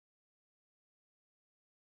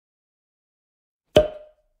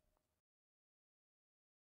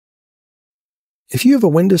If you have a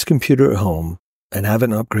Windows computer at home and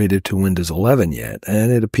haven't upgraded to Windows 11 yet,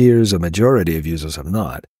 and it appears a majority of users have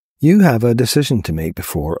not, you have a decision to make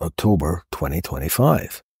before October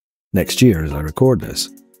 2025. Next year, as I record this.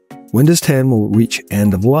 Windows 10 will reach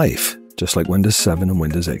end of life, just like Windows 7 and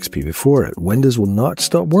Windows XP before it. Windows will not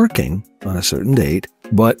stop working on a certain date,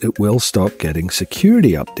 but it will stop getting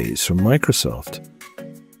security updates from Microsoft.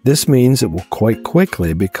 This means it will quite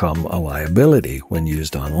quickly become a liability when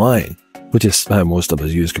used online, which is how most of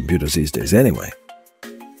us use computers these days anyway.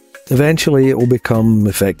 Eventually, it will become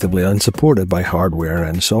effectively unsupported by hardware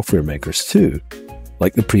and software makers too,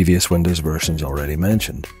 like the previous Windows versions already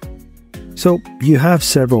mentioned. So, you have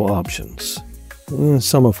several options,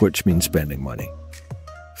 some of which mean spending money.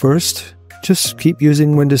 First, just keep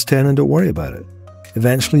using Windows 10 and don't worry about it.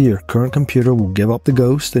 Eventually, your current computer will give up the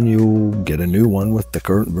ghost and you'll get a new one with the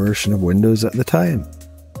current version of Windows at the time.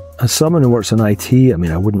 As someone who works in IT,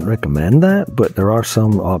 I wouldn't recommend that, but there are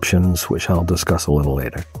some options which I'll discuss a little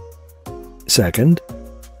later. Second,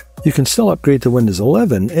 you can still upgrade to Windows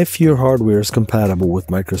 11 if your hardware is compatible with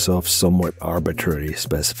Microsoft's somewhat arbitrary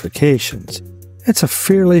specifications. It's a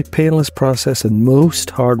fairly painless process, and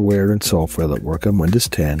most hardware and software that work on Windows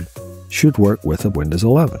 10 should work with a Windows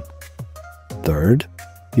 11. Third,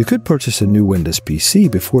 you could purchase a new Windows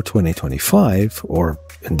PC before 2025, or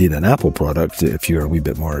indeed an Apple product if you're a wee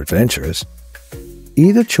bit more adventurous.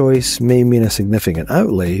 Either choice may mean a significant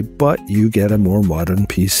outlay, but you get a more modern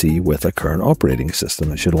PC with a current operating system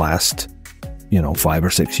that should last, 5 or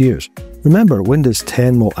 6 years. Remember, Windows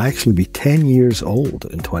 10 will actually be 10 years old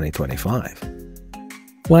in 2025.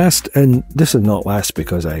 Last, and this is not last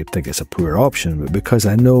because I think it's a poor option, but because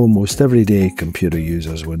I know most everyday computer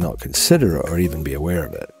users would not consider it or even be aware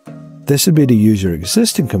of it. This would be to use your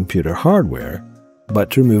existing computer hardware,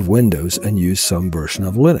 but to remove Windows and use some version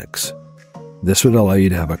of Linux. This would allow you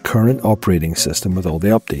to have a current operating system with all the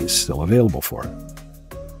updates still available for it.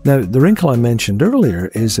 Now, the wrinkle I mentioned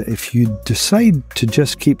earlier is that if you decide to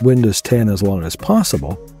just keep Windows 10 as long as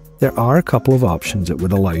possible, there are a couple of options that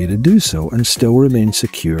would allow you to do so and still remain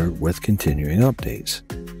secure with continuing updates.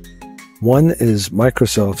 One is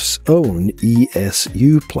Microsoft's own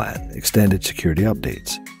ESU plan, Extended Security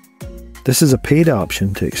Updates. This is a paid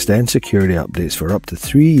option to extend security updates for up to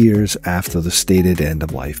 3 years after the stated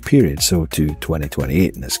end-of-life period, so to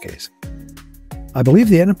 2028 in this case. I believe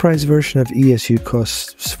the enterprise version of ESU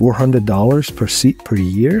costs $400 per seat per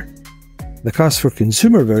year. The costs for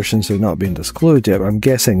consumer versions have not been disclosed yet. I'm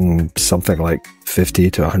guessing something like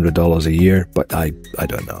 $50 to $100 a year, but I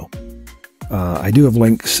don't know. I do have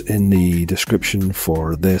links in the description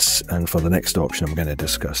for this and for the next option I'm going to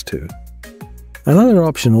discuss too. Another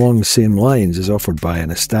option along the same lines is offered by an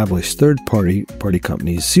established third-party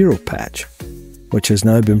company, ZeroPatch, which has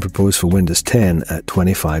now been proposed for Windows 10 at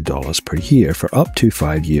 $25 per year for up to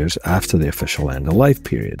 5 years after the official end-of-life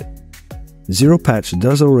period. ZeroPatch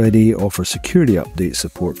does already offer security update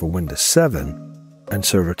support for Windows 7 and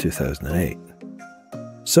Server 2008.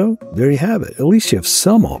 So, there you have it. At least you have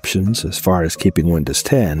some options as far as keeping Windows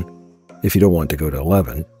 10 if you don't want to go to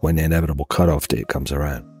 11 when the inevitable cutoff date comes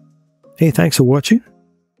around. Hey, thanks for watching,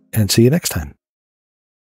 and see you next time.